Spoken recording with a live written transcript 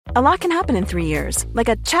A lot can happen in 3 years, like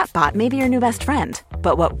a chatbot may be your new best friend.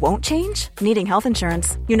 But what won't change? Needing health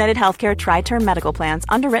insurance. United Healthcare Tri-Term Medical Plans,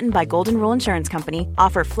 underwritten by Golden Rule Insurance Company,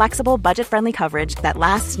 offer flexible, budget-friendly coverage that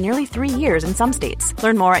lasts nearly 3 years in some states.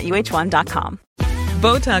 Learn more at uh1.com.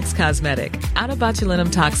 Botox Cosmetic, out of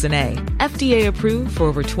botulinum toxin A, FDA approved for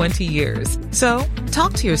over 20 years. So,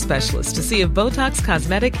 talk to your specialist to see if Botox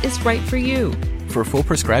Cosmetic is right for you. For full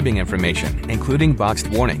prescribing information, including boxed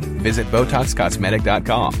warning, visit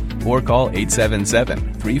BotoxCosmetic.com or call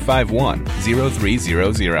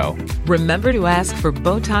 877-351-0300. Remember to ask for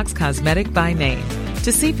Botox Cosmetic by name.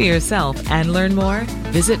 To see for yourself and learn more,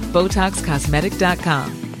 visit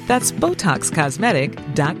BotoxCosmetic.com. That's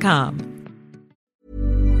BotoxCosmetic.com.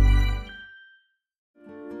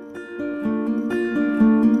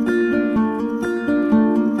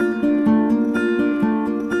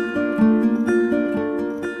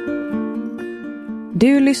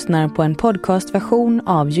 Du lyssnar på en podcastversion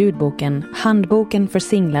av ljudboken Handboken för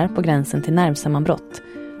singlar på gränsen till nervsammanbrott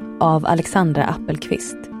av Alexandra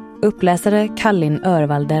Appelqvist. Uppläsare Kallin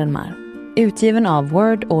Örvald-Delmar. Utgiven av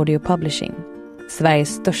Word Audio Publishing,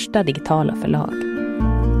 Sveriges största digitala förlag.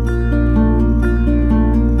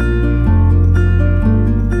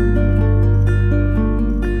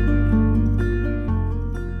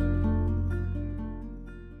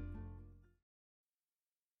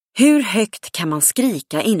 Hur högt kan man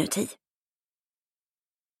skrika inuti?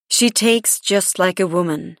 She takes just like a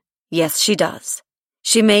woman. Yes, she does.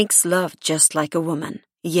 She makes love just like a woman.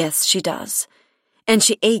 Yes, she does. And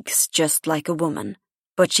she aches just like a woman.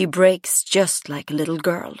 But she breaks just like a little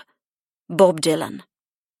girl. Bob Dylan.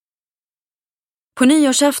 På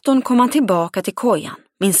nyårsafton kom han tillbaka till kojan,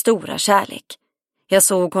 min stora kärlek. Jag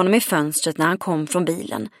såg honom i fönstret när han kom från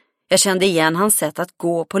bilen. Jag kände igen hans sätt att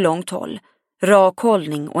gå på långt håll. Rak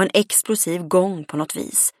hållning och en explosiv gång på något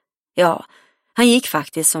vis. Ja, han gick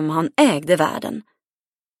faktiskt som han ägde världen.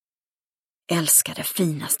 Älskade,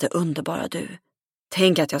 finaste, underbara du.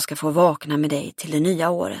 Tänk att jag ska få vakna med dig till det nya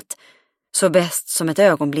året. Så bäst som ett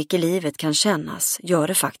ögonblick i livet kan kännas gör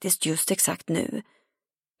det faktiskt just exakt nu.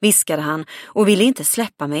 Viskade han och ville inte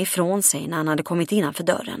släppa mig ifrån sig när han hade kommit innanför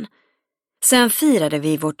dörren. Sen firade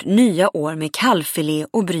vi vårt nya år med kalvfilé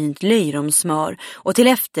och brynt löjromsmör och till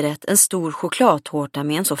efterrätt en stor chokladtårta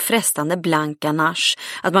med en så frestande blank ganache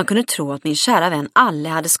att man kunde tro att min kära vän Alle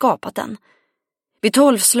hade skapat den. Vid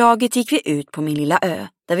 12-slaget gick vi ut på min lilla ö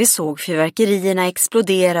där vi såg fyrverkerierna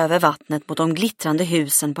explodera över vattnet mot de glittrande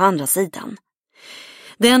husen på andra sidan.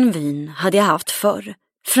 Den vyn hade jag haft förr,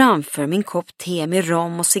 framför min kopp te med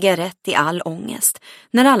rom och cigarett i all ångest,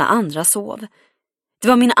 när alla andra sov. Det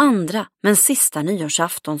var min andra men sista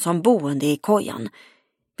nyårsafton som boende i kojan.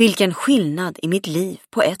 Vilken skillnad i mitt liv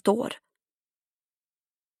på 1 år.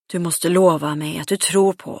 Du måste lova mig att du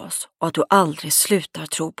tror på oss och att du aldrig slutar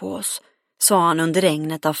tro på oss, sa han under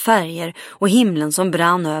regnet av färger och himlen som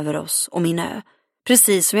brann över oss och min ö,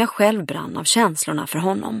 precis som jag själv brann av känslorna för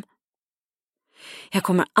honom. Jag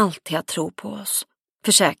kommer alltid att tro på oss,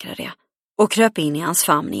 försäkrade jag och kröp in i hans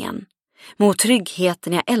famn igen, mot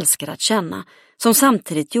tryggheten jag älskade att känna, som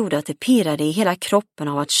samtidigt gjorde att det pirrade i hela kroppen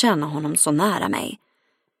av att känna honom så nära mig.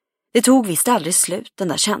 Det tog visst aldrig slut, den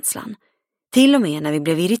där känslan. Till och med när vi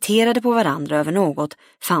blev irriterade på varandra över något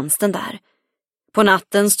fanns den där. På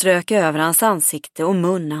natten strök jag över hans ansikte och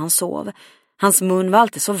mun när han sov. Hans mun var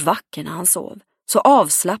alltid så vacker när han sov, så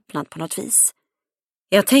avslappnad på något vis.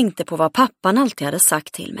 Jag tänkte på vad pappan alltid hade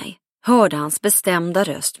sagt till mig, hörde hans bestämda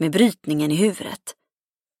röst med brytningen i huvudet.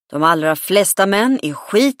 De allra flesta män är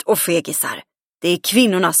skit och fegisar. Det är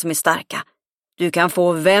kvinnorna som är starka. Du kan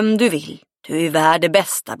få vem du vill. Du är värd det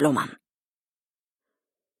bästa, blomman.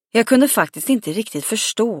 Jag kunde faktiskt inte riktigt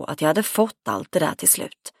förstå att jag hade fått allt det där till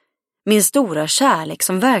slut. Min stora kärlek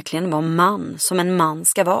som verkligen var man som en man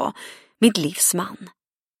ska vara. Mitt livs man.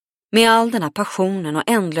 Med all den här passionen och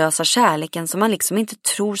ändlösa kärleken som man liksom inte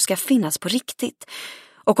tror ska finnas på riktigt.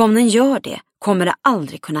 Och om den gör det kommer det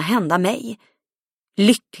aldrig kunna hända mig.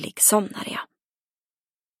 Lycklig somnade jag.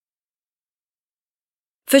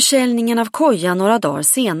 Försäljningen av kojan några dagar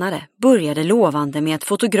senare började lovande med att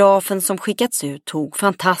fotografen som skickats ut tog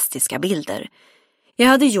fantastiska bilder. Jag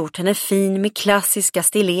hade gjort henne fin med klassiska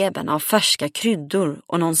stilleben av färska kryddor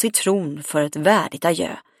och någon citron för ett värdigt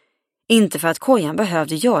adjö. Inte för att kojan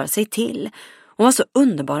behövde göra sig till, hon var så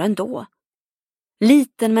underbar ändå.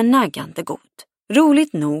 Liten men naggande god.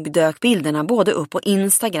 Roligt nog dök bilderna både upp på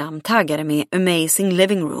Instagram taggade med Amazing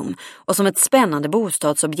Living Room och som ett spännande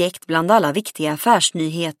bostadsobjekt bland alla viktiga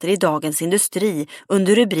affärsnyheter i Dagens Industri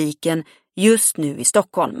under rubriken Just nu i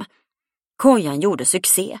Stockholm. Kojan gjorde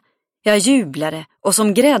succé. Jag jublade och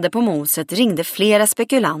som grädde på moset ringde flera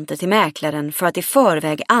spekulanter till mäklaren för att i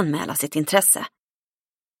förväg anmäla sitt intresse.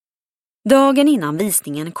 Dagen innan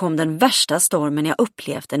visningen kom den värsta stormen jag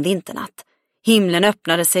upplevt en vinternatt. Himlen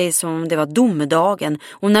öppnade sig som om det var domedagen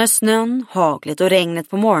och när snön, haglet och regnet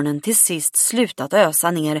på morgonen till sist slutat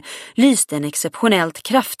ösa ner lyste en exceptionellt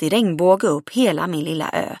kraftig regnbåge upp hela min lilla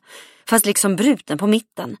ö, fast liksom bruten på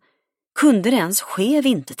mitten. Kunde det ens ske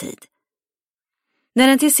vintertid? När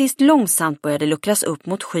den till sist långsamt började luckras upp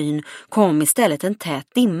mot skyn kom istället en tät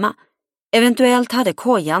dimma. Eventuellt hade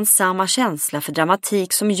kojan samma känsla för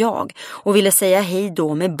dramatik som jag och ville säga hej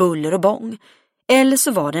då med buller och bång. Eller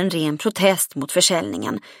så var det en ren protest mot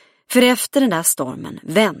försäljningen, för efter den där stormen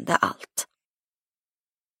vände allt.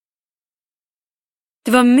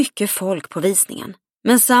 Det var mycket folk på visningen,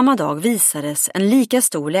 men samma dag visades en lika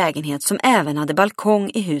stor lägenhet som även hade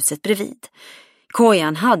balkong i huset bredvid.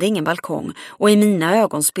 Kojan hade ingen balkong och i mina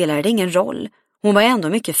ögon spelade det ingen roll. Hon var ändå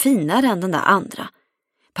mycket finare än den där andra.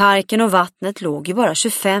 Parken och vattnet låg ju bara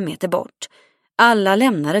 25 meter bort. Alla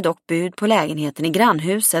lämnade dock bud på lägenheten i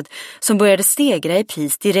grannhuset som började stegra i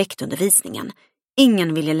pris direkt under visningen.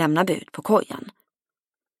 Ingen ville lämna bud på kojan.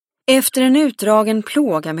 Efter en utdragen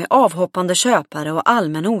plåga med avhoppande köpare och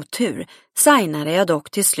allmän otur signade jag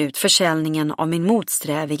dock till slut försäljningen av min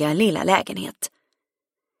motsträviga lilla lägenhet.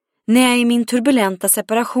 När jag i min turbulenta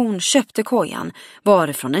separation köpte kojan var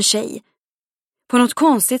det från en tjej. På något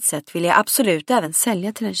konstigt sätt ville jag absolut även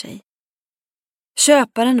sälja till en tjej.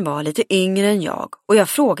 Köparen var lite yngre än jag och jag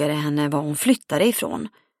frågade henne var hon flyttade ifrån.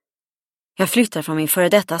 Jag flyttar från min före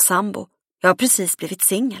detta sambo. Jag har precis blivit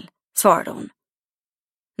singel, svarade hon.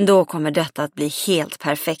 Då kommer detta att bli helt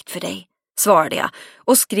perfekt för dig, svarade jag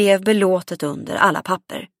och skrev belåtet under alla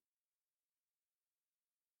papper.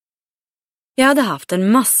 Jag hade haft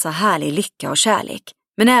en massa härlig lycka och kärlek,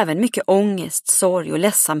 men även mycket ångest, sorg och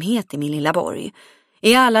ledsamhet i min lilla borg.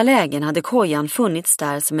 I alla lägen hade kojan funnits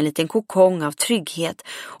där som en liten kokong av trygghet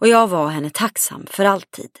och jag var henne tacksam för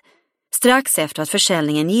alltid. Strax efter att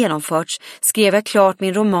försäljningen genomförts skrev jag klart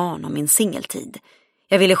min roman om min singeltid.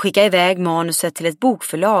 Jag ville skicka iväg manuset till ett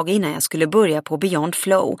bokförlag innan jag skulle börja på Beyond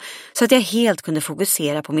Flow så att jag helt kunde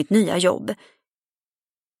fokusera på mitt nya jobb.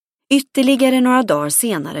 Ytterligare några dagar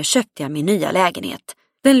senare köpte jag min nya lägenhet.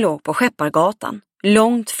 Den låg på Skeppargatan,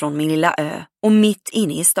 långt från min lilla ö och mitt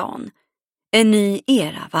inne i stan. En ny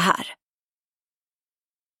era var här.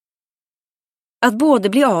 Att både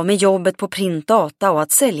bli av med jobbet på printdata och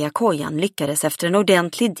att sälja kojan lyckades efter en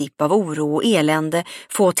ordentlig dipp av oro och elände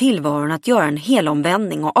få tillvaron att göra en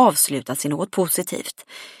helomvändning och avslutas i något positivt.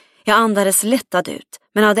 Jag andades lättad ut,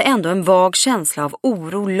 men hade ändå en vag känsla av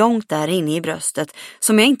oro långt där inne i bröstet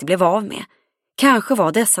som jag inte blev av med. Kanske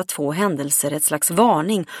var dessa två händelser ett slags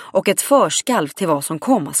varning och ett förskalv till vad som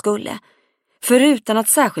komma skulle. För utan att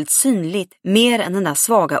särskilt synligt, mer än den där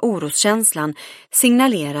svaga oroskänslan,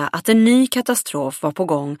 signalera att en ny katastrof var på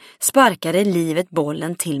gång, sparkade livet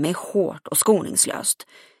bollen till mig hårt och skoningslöst.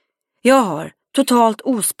 Jag har, totalt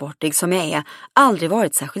osportig som jag är, aldrig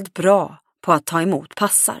varit särskilt bra på att ta emot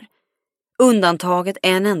passar. Undantaget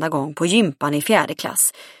en enda gång på gympan i 4:e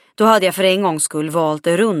klass. Då hade jag för en gångs skull valt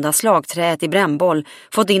det runda slagträet i brännboll,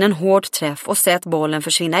 fått in en hård träff och sett bollen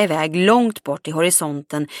försvinna iväg långt bort i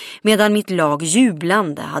horisonten medan mitt lag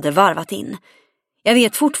jublande hade varvat in. Jag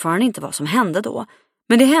vet fortfarande inte vad som hände då,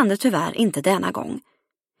 men det hände tyvärr inte denna gång.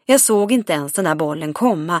 Jag såg inte ens den där bollen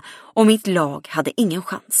komma och mitt lag hade ingen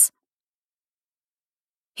chans.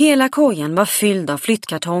 Hela kojan var fylld av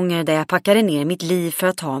flyttkartonger där jag packade ner mitt liv för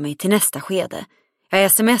att ta mig till nästa skede.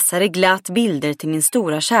 Jag smsade glatt bilder till min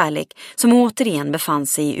stora kärlek som återigen befann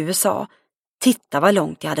sig i USA. Titta vad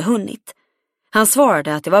långt jag hade hunnit. Han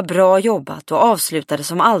svarade att det var bra jobbat och avslutade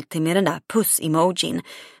som alltid med den där puss-emojin.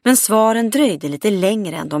 Men svaren dröjde lite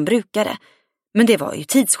längre än de brukade. Men det var ju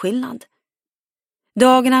tidsskillnad.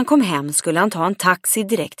 Dagen han kom hem skulle han ta en taxi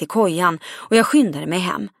direkt till kojan och jag skyndade mig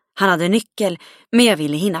hem. Han hade nyckel, men jag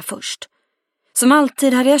ville hinna först. Som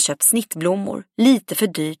alltid hade jag köpt snittblommor, lite för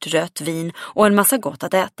dyrt rött vin och en massa gott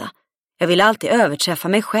att äta. Jag ville alltid överträffa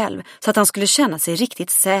mig själv så att han skulle känna sig riktigt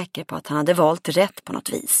säker på att han hade valt rätt på något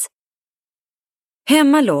vis.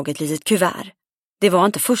 Hemma låg ett litet kuvert. Det var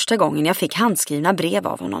inte första gången jag fick handskrivna brev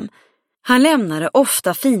av honom. Han lämnade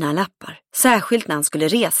ofta fina lappar, särskilt när han skulle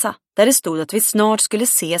resa, där det stod att vi snart skulle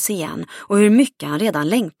ses igen och hur mycket han redan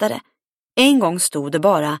längtade. En gång stod det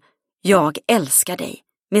bara, jag älskar dig,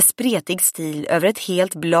 med spretig stil över ett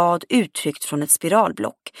helt blad uttryckt från ett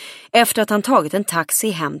spiralblock, efter att han tagit en taxi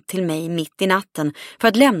hem till mig mitt i natten för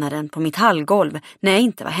att lämna den på mitt hallgolv när jag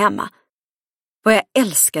inte var hemma. Vad jag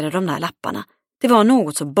älskade de där lapparna. Det var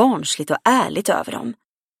något så barnsligt och ärligt över dem.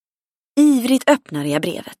 Ivrigt öppnade jag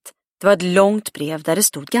brevet. Det var ett långt brev där det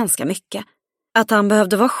stod ganska mycket. Att han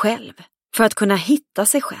behövde vara själv för att kunna hitta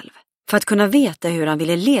sig själv. För att kunna veta hur han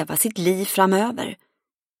ville leva sitt liv framöver.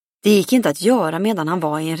 Det gick inte att göra medan han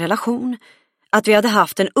var i en relation. Att vi hade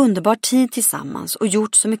haft en underbar tid tillsammans och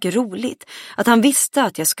gjort så mycket roligt. Att han visste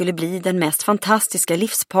att jag skulle bli den mest fantastiska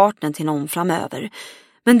livspartnern till någon framöver.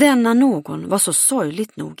 Men denna någon var så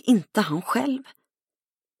sorgligt nog inte han själv.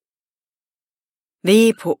 Vi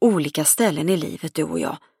är på olika ställen i livet, du och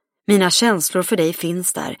jag. Mina känslor för dig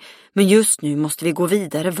finns där, men just nu måste vi gå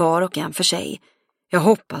vidare var och en för sig. Jag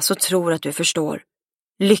hoppas och tror att du förstår.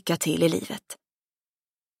 Lycka till i livet.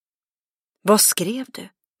 Vad skrev du?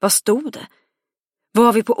 Vad stod det?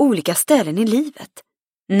 Var vi på olika ställen i livet?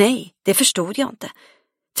 Nej, det förstod jag inte.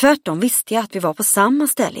 Tvärtom visste jag att vi var på samma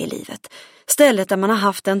ställe i livet. Stället där man har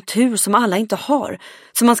haft en tur som alla inte har,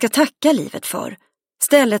 som man ska tacka livet för.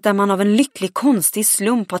 Stället där man av en lycklig konstig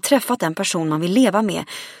slump har träffat den person man vill leva med,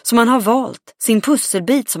 som man har valt, sin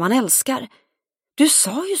pusselbit som man älskar. Du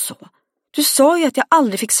sa ju så. Du sa ju att jag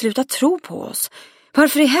aldrig fick sluta tro på oss.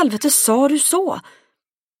 Varför i helvete sa du så?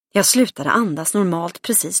 Jag slutade andas normalt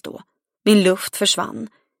precis då. Min luft försvann.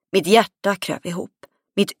 Mitt hjärta kröp ihop.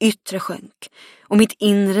 Mitt yttre sjönk. Och mitt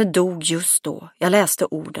inre dog just då jag läste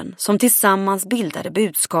orden som tillsammans bildade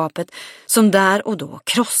budskapet som där och då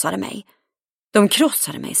krossade mig. De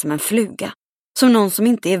krossade mig som en fluga. Som någon som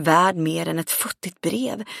inte är värd mer än ett futtigt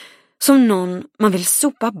brev. Som någon man vill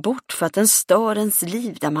sopa bort för att den stör ens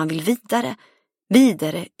liv där man vill vidare.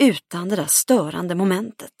 Vidare utan det där störande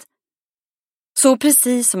momentet. Så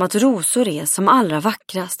precis som att rosor är som allra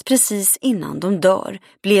vackrast precis innan de dör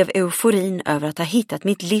blev euforin över att ha hittat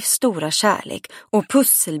mitt livs stora kärlek och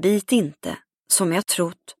pusselbit inte, som jag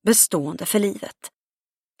trott, bestående för livet.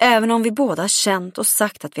 Även om vi båda känt och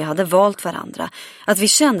sagt att vi hade valt varandra, att vi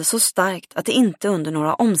kände så starkt att det inte under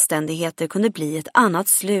några omständigheter kunde bli ett annat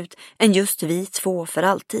slut än just vi två för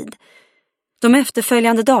alltid. De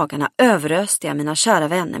efterföljande dagarna överöste jag mina kära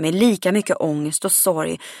vänner med lika mycket ångest och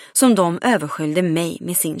sorg som de översköljde mig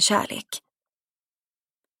med sin kärlek.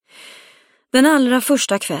 Den allra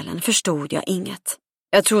första kvällen förstod jag inget.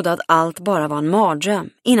 Jag trodde att allt bara var en mardröm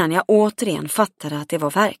innan jag återigen fattade att det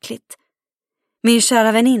var verkligt. Min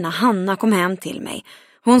kära väninna Hanna kom hem till mig.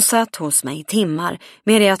 Hon satt hos mig i timmar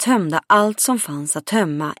med det jag tömde allt som fanns att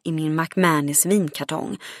tömma i min McManus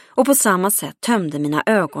vinkartong och på samma sätt tömde mina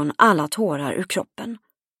ögon alla tårar ur kroppen.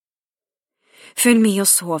 Följ med och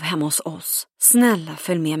sov hemma hos oss. Snälla,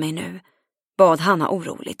 följ med mig nu, bad Hanna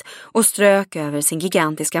oroligt och strök över sin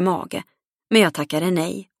gigantiska mage. Men jag tackade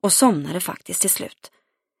nej och somnade faktiskt till slut.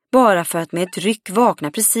 Bara för att med ett ryck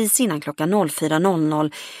vakna precis innan klockan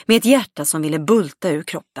 04.00 med ett hjärta som ville bulta ur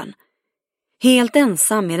kroppen. Helt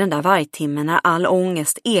ensam i den där vargtimmen när all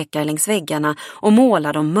ångest ekar längs väggarna och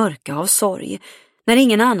målar dem mörka av sorg. När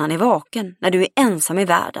ingen annan är vaken, när du är ensam i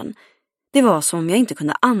världen. Det var som om jag inte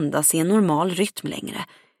kunde andas i en normal rytm längre.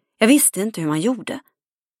 Jag visste inte hur man gjorde.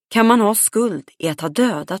 Kan man ha skuld i att ha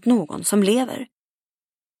dödat någon som lever?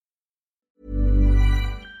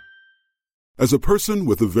 As a person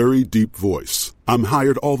with a very deep voice, I'm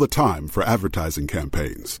hired all the time for advertising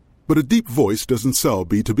campaigns. But a deep voice doesn't sell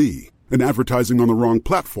B2B. And advertising on the wrong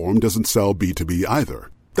platform doesn't sell B2B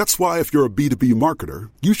either. That's why if you're a B2B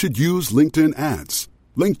marketer, you should use LinkedIn ads.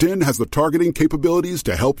 LinkedIn has the targeting capabilities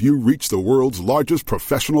to help you reach the world's largest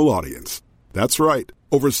professional audience. That's right.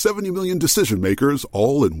 Over 70 million decision makers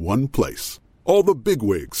all in one place. All the big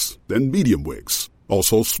wigs, then medium wigs.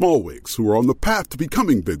 Also small wigs who are on the path to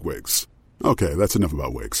becoming big wigs. Okay, that's enough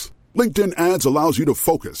about wigs. LinkedIn ads allows you to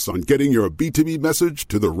focus on getting your B2B message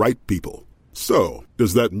to the right people. So,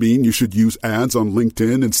 does that mean you should use ads on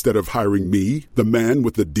LinkedIn instead of hiring me, the man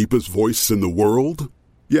with the deepest voice in the world?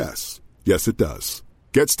 Yes. Yes, it does.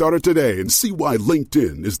 Get started today and see why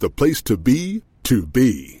LinkedIn is the place to be to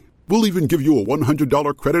be. We'll even give you a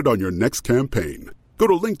 $100 credit on your next campaign. Go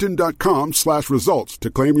to linkedin.com/results to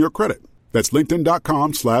claim your credit. That's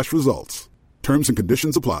linkedin.com/results. Terms and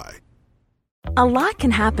conditions apply. A lot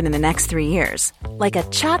can happen in the next 3 years. Like a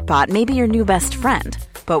chatbot may be your new best friend.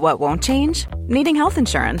 But what won't change? Needing health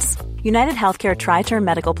insurance. United Healthcare Tri-Term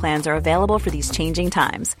Medical Plans are available for these changing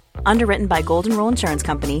times. Underwritten by Golden Rule Insurance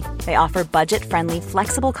Company, they offer budget-friendly,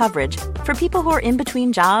 flexible coverage for people who are in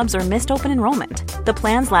between jobs or missed open enrollment. The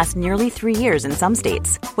plans last nearly 3 years in some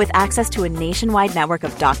states, with access to a nationwide network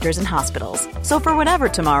of doctors and hospitals. So for whatever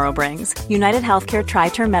tomorrow brings, United Healthcare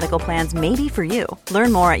Tri-Term Medical Plans may be for you.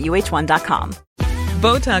 Learn more at uh1.com.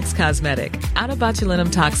 Botox Cosmetic, out of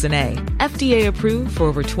botulinum toxin A, FDA approved for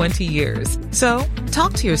over 20 years. So,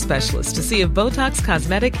 talk to your specialist to see if Botox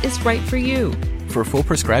Cosmetic is right for you. For full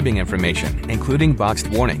prescribing information, including boxed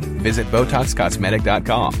warning, visit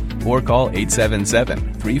BotoxCosmetic.com or call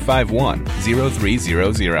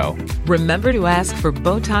 877-351-0300. Remember to ask for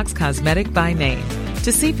Botox Cosmetic by name.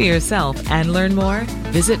 To see for yourself and learn more,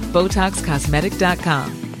 visit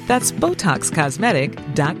BotoxCosmetic.com. That's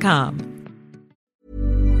BotoxCosmetic.com.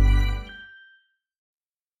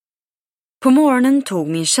 På morgonen tog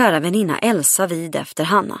min kära väninna Elsa vid efter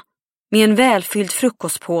Hanna. Med en välfylld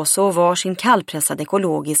frukostpåse och varsin kallpressad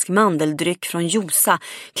ekologisk mandeldryck från Josa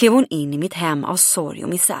klev hon in i mitt hem av sorg och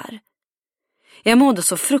misär. Jag mådde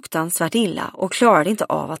så fruktansvärt illa och klarade inte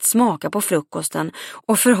av att smaka på frukosten,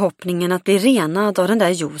 och förhoppningen att bli renad av den där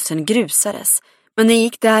juicen grusades, men det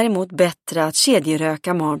gick däremot bättre att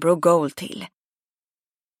kedjeröka Marlboro Gold till.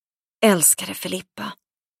 Älskade Filippa.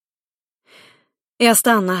 Jag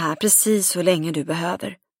stannar här precis så länge du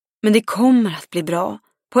behöver, men det kommer att bli bra.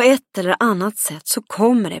 På ett eller annat sätt så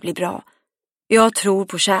kommer det bli bra. Jag tror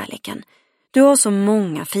på kärleken. Du har så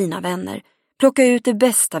många fina vänner. Plocka ut det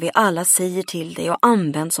bästa vi alla säger till dig och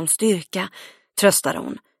använd som styrka, tröstade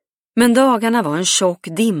hon. Men dagarna var en tjock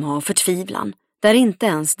dimma av förtvivlan, där inte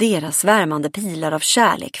ens deras värmande pilar av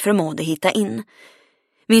kärlek förmådde hitta in.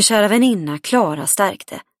 Min kära väninna Klara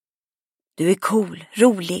stärkte. Du är cool,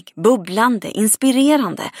 rolig, bubblande,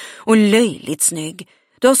 inspirerande och löjligt snygg.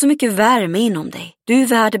 Du har så mycket värme inom dig. Du är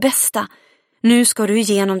värd det bästa. Nu ska du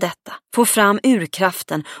igenom detta, få fram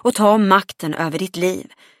urkraften och ta makten över ditt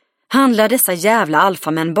liv. Handlar dessa jävla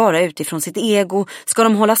alfamän bara utifrån sitt ego, ska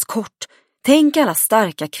de hållas kort. Tänk alla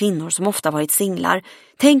starka kvinnor som ofta varit singlar.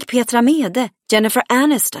 Tänk Petra Mede, Jennifer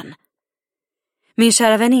Aniston. Min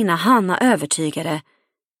kära väninna Hanna övertygade.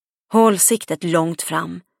 Håll siktet långt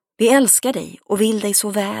fram. Vi älskar dig och vill dig så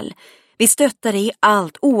väl. Vi stöttar dig i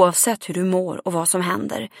allt oavsett hur du mår och vad som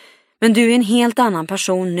händer. Men du är en helt annan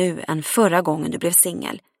person nu än förra gången du blev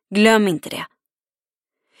singel. Glöm inte det.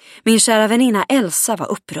 Min kära väninna Elsa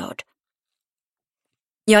var upprörd.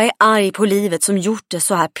 Jag är arg på livet som gjort det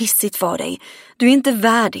så här pissigt för dig. Du är inte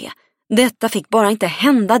värd det. Detta fick bara inte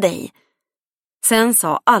hända dig. Sen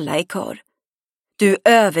sa alla i kör. Du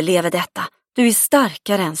överlever detta. Du är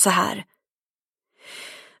starkare än så här.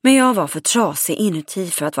 Men jag var för trasig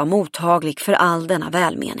inuti för att vara mottaglig för all denna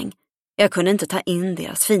välmening. Jag kunde inte ta in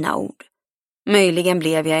deras fina ord. Möjligen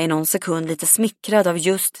blev jag i någon sekund lite smickrad av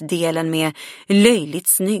just delen med löjligt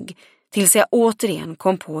snygg, tills jag återigen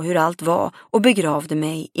kom på hur allt var och begravde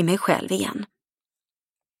mig i mig själv igen.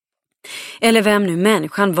 Eller vem nu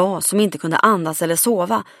människan var som inte kunde andas eller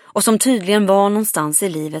sova och som tydligen var någonstans i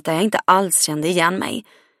livet där jag inte alls kände igen mig.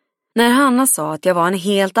 När Hanna sa att jag var en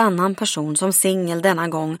helt annan person som singel denna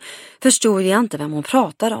gång förstod jag inte vem hon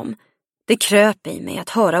pratade om. Det kröp i mig att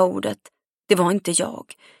höra ordet. Det var inte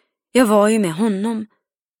jag. Jag var ju med honom.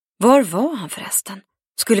 Var var han förresten?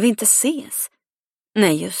 Skulle vi inte ses?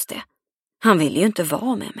 Nej, just det. Han ville ju inte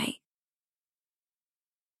vara med mig.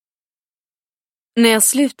 När jag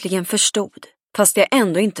slutligen förstod, fast jag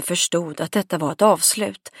ändå inte förstod att detta var ett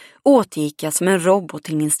avslut, återgick jag som en robot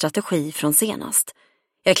till min strategi från senast.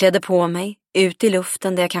 Jag klädde på mig, ut i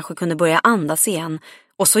luften där jag kanske kunde börja andas igen,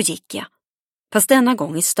 och så gick jag. Fast denna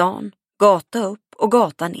gång i stan, gata upp och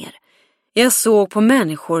gata ner. Jag såg på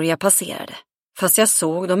människor jag passerade, fast jag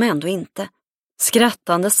såg dem ändå inte.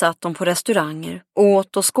 Skrattande satt de på restauranger,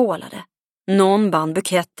 åt och skålade. Någon band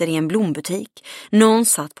buketter i en blombutik, någon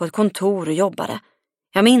satt på ett kontor och jobbade.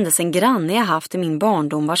 Jag minns en granne jag haft i min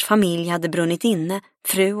barndom vars familj hade brunnit inne,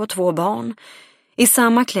 fru och 2 barn. I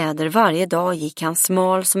samma kläder varje dag gick han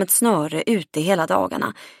smal som ett snöre ute hela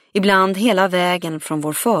dagarna, ibland hela vägen från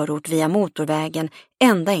vår förort via motorvägen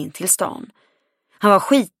ända in till stan. Han var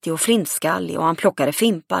skitig och flintskallig och han plockade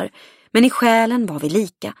fimpar, men i själen var vi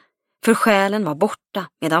lika, för själen var borta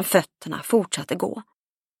medan fötterna fortsatte gå.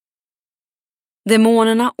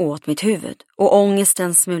 Demonerna åt mitt huvud och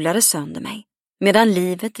ångesten smulade sönder mig, medan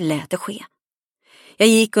livet lät det ske. Jag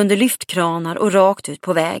gick under lyftkranar och rakt ut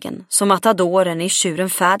på vägen. Som matadoren i Tjuren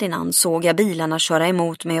Ferdinand såg jag bilarna köra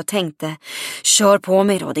emot mig och tänkte, kör på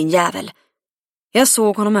mig då din jävel. Jag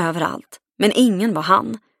såg honom överallt, men ingen var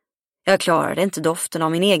han. Jag klarade inte doften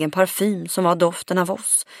av min egen parfym som var doften av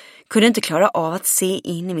oss. Kunde inte klara av att se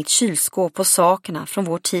in i mitt kylskåp på sakerna från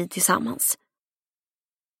vår tid tillsammans.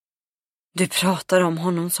 Du pratar om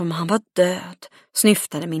honom som han var död,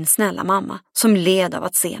 snyftade min snälla mamma som led av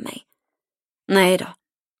att se mig. Nej då,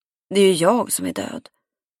 det är ju jag som är död.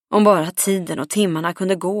 Om bara tiden och timmarna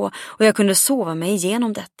kunde gå och jag kunde sova mig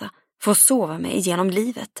igenom detta, få sova mig igenom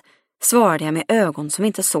livet, svarade jag med ögon som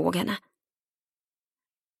inte såg henne.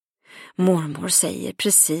 Mormor säger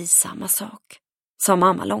precis samma sak, sa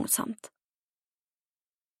mamma långsamt.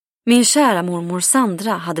 Min kära mormor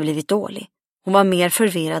Sandra hade blivit dålig. Hon var mer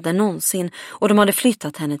förvirrad än någonsin och de hade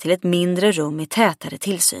flyttat henne till ett mindre rum i tätare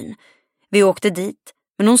tillsyn. Vi åkte dit,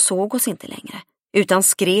 men hon såg oss inte längre, utan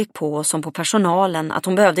skrek på oss som på personalen att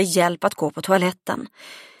hon behövde hjälp att gå på toaletten.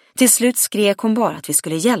 Till slut skrek hon bara att vi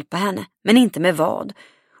skulle hjälpa henne, men inte med vad.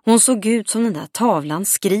 Hon såg ut som den där tavlan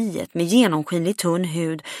Skriet med genomskinlig tunn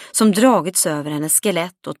hud som dragits över hennes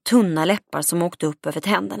skelett och tunna läppar som åkte upp över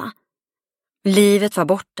tänderna. Livet var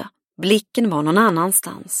borta, blicken var någon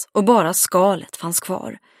annanstans och bara skalet fanns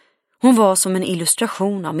kvar. Hon var som en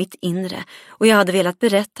illustration av mitt inre och jag hade velat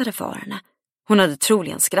berätta det för henne. Hon hade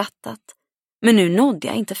troligen skrattat, men nu nådde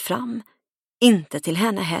jag inte fram. Inte till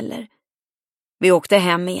henne heller. Vi åkte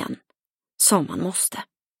hem igen, som man måste.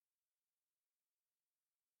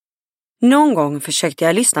 Någon gång försökte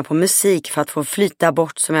jag lyssna på musik för att få flyta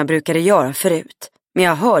bort som jag brukade göra förut, men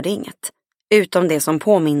jag hörde inget, utom det som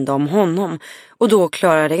påminde om honom, och då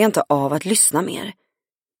klarade jag inte av att lyssna mer.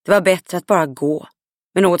 Det var bättre att bara gå,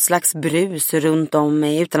 med något slags brus runt om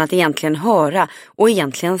mig utan att egentligen höra och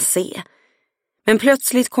egentligen se. Men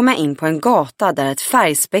plötsligt kom jag in på en gata där ett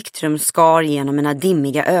färgspektrum skar genom mina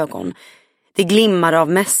dimmiga ögon. Det glimmade av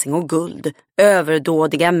mässing och guld,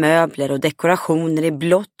 överdådiga möbler och dekorationer i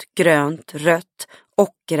blått, grönt, rött,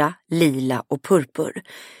 ockra, lila och purpur.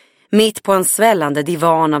 Mitt på en svällande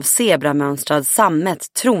divan av zebramönstrad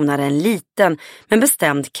sammet tronade en liten men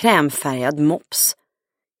bestämd krämfärgad mops.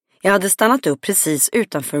 Jag hade stannat upp precis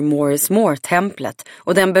utanför Morris Moore-templet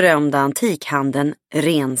och den berömda antikhandeln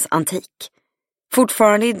Rens antik.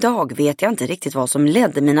 Fortfarande idag vet jag inte riktigt vad som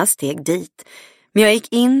ledde mina steg dit, men jag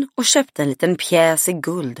gick in och köpte en liten pjäs i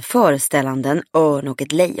guld föreställande en örn och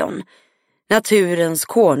ett lejon. Naturens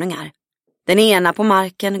konungar. Den ena på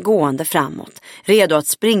marken gående framåt, redo att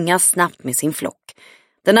springa snabbt med sin flock.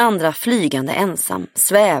 Den andra flygande ensam,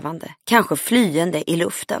 svävande, kanske flyende i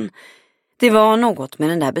luften. Det var något med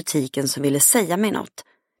den där butiken som ville säga mig något.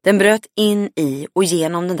 Den bröt in i och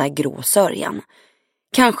genom den där grå sörjan.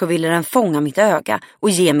 Kanske ville den fånga mitt öga och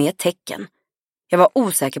ge mig ett tecken. Jag var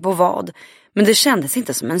osäker på vad, men det kändes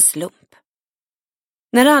inte som en slump.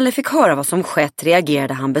 När Ralle fick höra vad som skett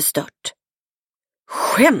reagerade han bestört.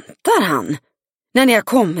 Skämtar han? När ni har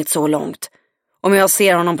kommit så långt. Om jag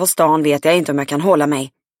ser honom på stan vet jag inte om jag kan hålla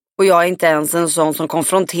mig. Och jag är inte ens en sån som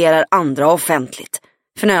konfronterar andra offentligt.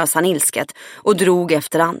 Förnös han ilsket och drog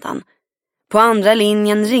efter andan. På andra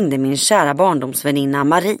linjen ringde min kära barndomsväninna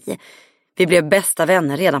Marie. Vi blev bästa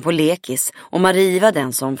vänner redan på lekis och Marie var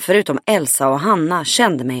den som förutom Elsa och Hanna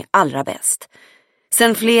kände mig allra bäst.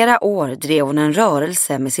 Sedan flera år drev hon en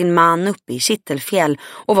rörelse med sin man uppe i Kittelfjäll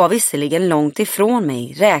och var visserligen långt ifrån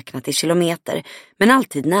mig räknat i kilometer, men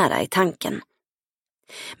alltid nära i tanken.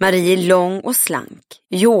 Marie är lång och slank,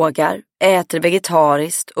 yogar, äter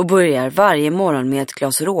vegetariskt och börjar varje morgon med ett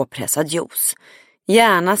glas råpressad juice.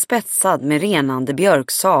 Gärna spetsad med renande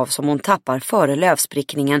björksav som hon tappar före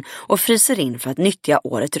lövsprickningen och fryser in för att nyttja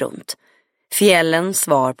året runt. Fjällens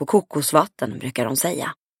svar på kokosvatten brukar de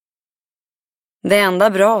säga. Det enda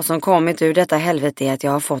bra som kommit ur detta helvete är att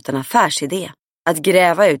jag har fått en affärsidé. Att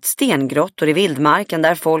gräva ut stengrottor i vildmarken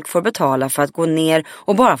där folk får betala för att gå ner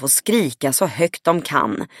och bara få skrika så högt de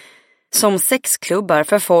kan. Som sexklubbar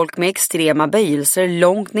för folk med extrema böjelser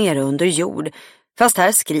långt nere under jord. Fast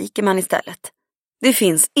här skriker man istället. Det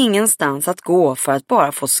finns ingenstans att gå för att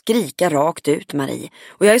bara få skrika rakt ut, Marie.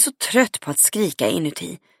 Och jag är så trött på att skrika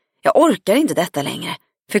inuti. Jag orkar inte detta längre,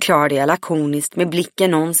 förklarade jag lakoniskt med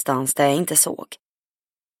blicken någonstans där jag inte såg.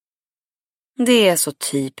 Det är så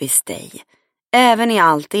typiskt dig. Även i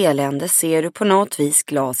allt elände ser du på något vis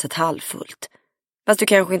glaset halvfullt. Fast du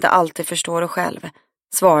kanske inte alltid förstår det själv,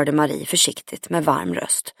 svarade Marie försiktigt med varm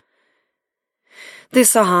röst. Det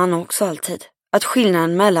sa han också alltid. Att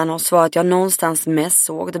skillnaden mellan oss var att jag någonstans mest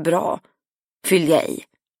såg det bra. Fyllde jag i.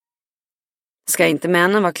 Ska inte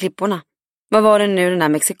männen vara klipporna? Vad var det nu den där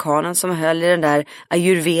mexikanen som höll i den där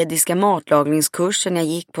ayurvediska matlagningskursen jag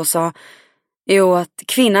gick på sa? Jo, att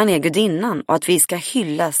kvinnan är gudinnan och att vi ska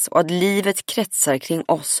hyllas och att livet kretsar kring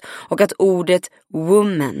oss och att ordet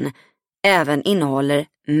woman även innehåller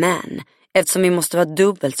man eftersom vi måste vara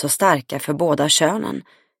dubbelt så starka för båda könen,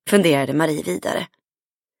 funderade Marie vidare.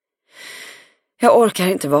 Jag orkar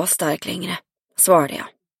inte vara stark längre, svarade jag.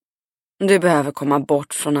 Du behöver komma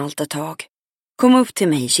bort från allt ett tag. Kom upp till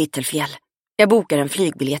mig i Kittelfjäll. Jag bokar en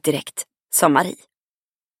flygbiljett direkt, sa Marie.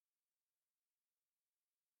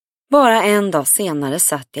 Bara en dag senare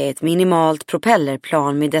satt jag i ett minimalt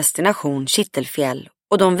propellerplan med destination Kittelfjäll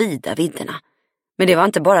och de vida vidderna. Men det var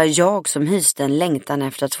inte bara jag som hyste en längtan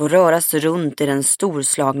efter att få röras runt i den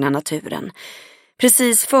storslagna naturen.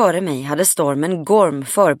 Precis före mig hade stormen Gorm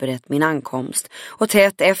förberett min ankomst och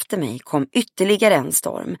tätt efter mig kom ytterligare en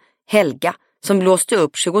storm, Helga, som blåste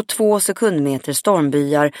upp 22 sekundmeter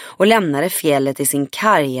stormbyar och lämnade fjället i sin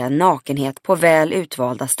karga nakenhet på väl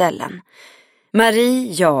utvalda ställen.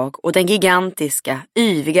 Marie, jag och den gigantiska,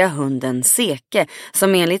 yviga hunden Seke,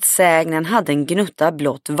 som enligt sägnen hade en gnutta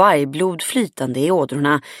blått vargblod flytande i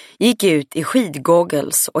ådrorna, gick ut i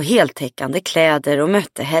skidgoggles och heltäckande kläder och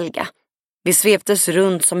mötte Helga. Vi sveptes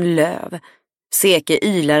runt som löv. Seke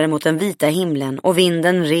ylade mot den vita himlen och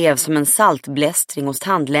vinden rev som en saltblästring hos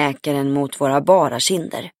tandläkaren mot våra bara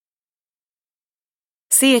kinder.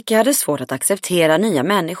 Seke hade svårt att acceptera nya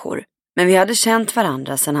människor, men vi hade känt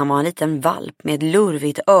varandra sedan han var en liten valp med ett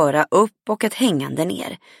lurvigt öra upp och ett hängande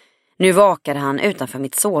ner. Nu vakade han utanför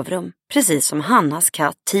mitt sovrum, precis som Hannas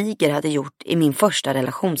katt Tiger hade gjort i min första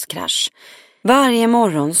relationskrasch. Varje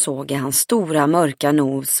morgon såg jag hans stora mörka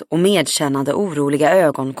nos och medkännande oroliga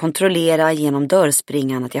ögon kontrollera genom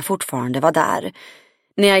dörrspringan att jag fortfarande var där.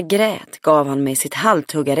 När jag grät gav han mig sitt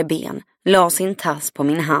halvtuggade ben, la sin tass på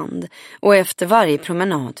min hand och efter varje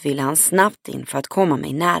promenad ville han snabbt in för att komma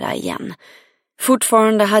mig nära igen.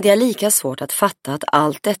 Fortfarande hade jag lika svårt att fatta att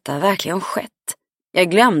allt detta verkligen skett.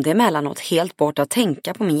 Jag glömde emellanåt helt bort att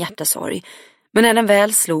tänka på min hjärtesorg, men när den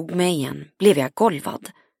väl slog mig igen blev jag golvad.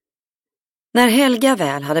 När Helga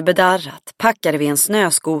väl hade bedarrat packade vi en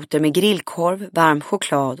snöskoter med grillkorv, varm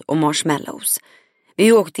choklad och marshmallows.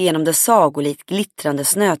 Vi åkte genom det sagolikt glittrande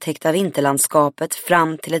snötäckta vinterlandskapet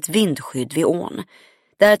fram till ett vindskydd vid ån.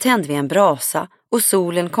 Där tände vi en brasa och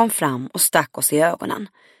solen kom fram och stack oss i ögonen.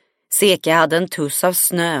 Seke hade en tuss av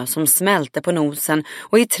snö som smälte på nosen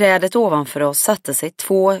och i trädet ovanför oss satte sig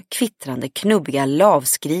 2 kvittrande knubbiga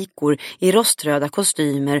lavskrikor i roströda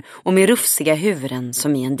kostymer och med rufsiga huvuden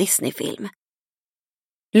som i en Disneyfilm.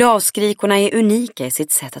 Lavskrikorna är unika i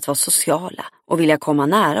sitt sätt att vara sociala och vilja komma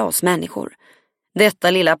nära oss människor.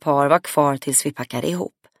 Detta lilla par var kvar tills vi packade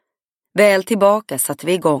ihop. Väl tillbaka satte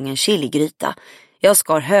vi igång en chiligryta. Jag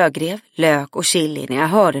skar högrev, lök och chili när jag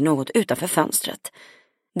hörde något utanför fönstret.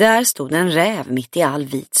 Där stod en räv mitt i all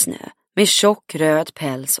vit snö, med tjock röd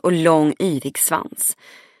päls och lång yvig svans.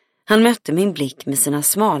 Han mötte min blick med sina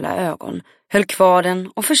smala ögon, höll kvar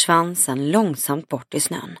den och försvann sedan långsamt bort i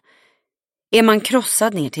snön. Är man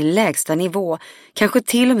krossad ner till lägsta nivå, kanske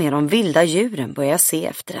till och med de vilda djuren börjar se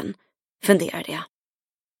efter den, funderade jag.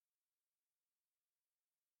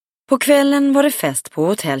 På kvällen var det fest på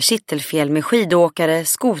hotell Kittelfjäll med skidåkare,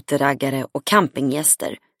 skoterraggare och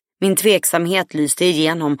campinggäster. Min tveksamhet lyste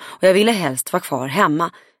igenom och jag ville helst vara kvar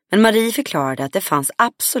hemma, men Marie förklarade att det fanns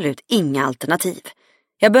absolut inga alternativ.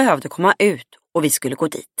 Jag behövde komma ut och vi skulle gå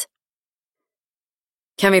dit.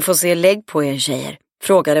 Kan vi få se lägg på er tjejer?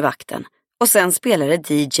 Frågade vakten. Och sen spelade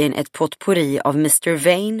DJ:n ett potpourri av Mr.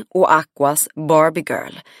 Vane och Aquas Barbie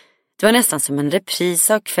Girl. Det var nästan som en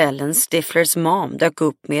repris av kvällen Stiflers mom dök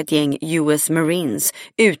upp med ett gäng US Marines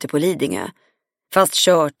ute på Lidingö. Fast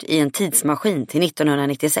kört i en tidsmaskin till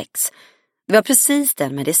 1996. Det var precis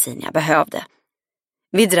den medicin jag behövde.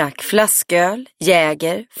 Vi drack flasköl,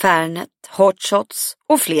 jäger, Fernet, hotshots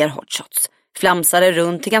och fler hotshots. Flamsade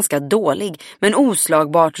runt till ganska dålig men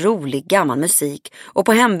oslagbart rolig gammal musik och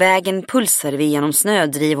på hemvägen pulsade vi genom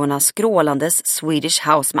snödrivorna skrålandes Swedish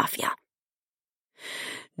House Mafia.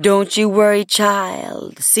 Don't you worry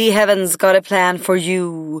child, see heaven's got a plan for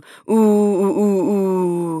you, ooh, ooh, ooh,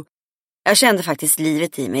 ooh. Jag kände faktiskt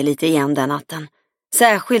livet i mig lite igen den natten.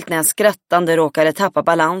 Särskilt när jag skrattande råkade tappa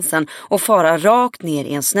balansen och fara rakt ner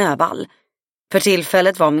i en snövall. För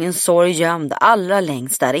tillfället var min sorg gömd allra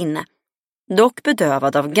längst där inne. Dock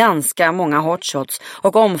bedövad av ganska många hotshots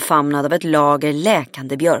och omfamnad av ett lager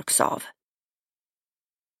läkande björksav.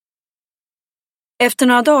 Efter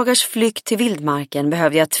några dagars flykt till vildmarken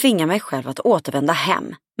behövde jag tvinga mig själv att återvända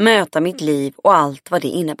hem, möta mitt liv och allt vad det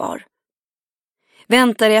innebar.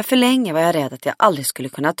 Väntade jag för länge var jag rädd att jag aldrig skulle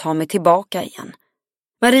kunna ta mig tillbaka igen.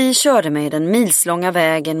 Marie körde mig den milslånga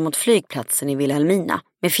vägen mot flygplatsen i Vilhelmina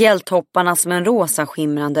med fjälltopparna som en rosa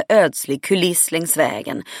skimrande ödslig kuliss längs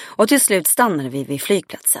vägen och till slut stannade vi vid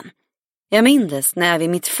flygplatsen. Jag mindes när jag vid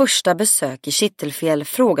mitt första besök i Kittelfjäll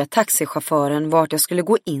frågade taxichauffören vart jag skulle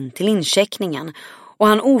gå in till incheckningen och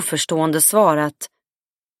han oförstående svarat: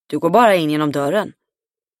 "Du går bara in genom dörren."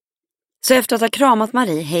 Så efter att ha kramat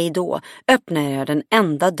Marie hej då öppnade jag den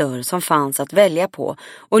enda dörr som fanns att välja på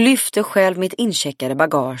och lyfte själv mitt incheckade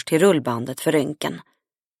bagage till rullbandet för röntgen.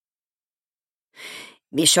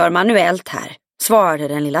 "Vi kör manuellt här", svarade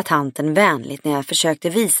den lilla tanten vänligt när jag försökte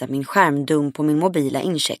visa min skärmdump på min mobila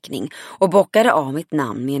incheckning och bockade av mitt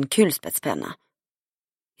namn med en kulspetspenna.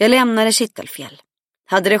 Jag lämnade Kittelfjäll.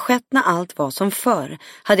 Hade det skett när allt var som förr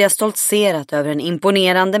hade jag stoltserat över den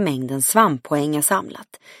imponerande mängden svamppoäng jag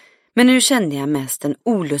samlat. Men nu kände jag mest en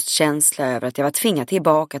olustkänsla över att jag var tvingad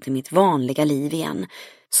tillbaka till mitt vanliga liv igen,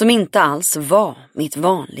 som inte alls var mitt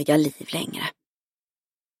vanliga liv längre.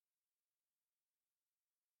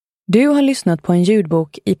 Du har lyssnat på en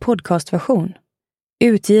ljudbok i podcastversion.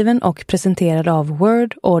 Utgiven och presenterad av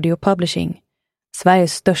Word Audio Publishing,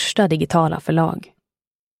 Sveriges största digitala förlag.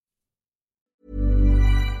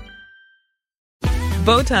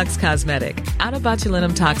 Botox Cosmetic, out of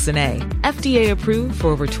botulinum toxin A, FDA approved for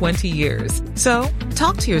over 20 years. So,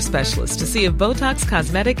 talk to your specialist to see if Botox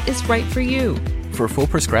Cosmetic is right for you. For full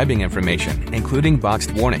prescribing information, including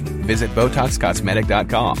boxed warning, visit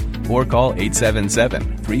BotoxCosmetic.com or call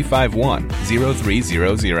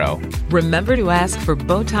 877-351-0300. Remember to ask for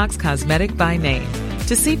Botox Cosmetic by name.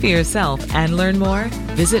 To see for yourself and learn more,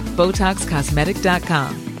 visit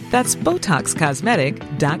BotoxCosmetic.com. That's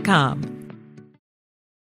BotoxCosmetic.com.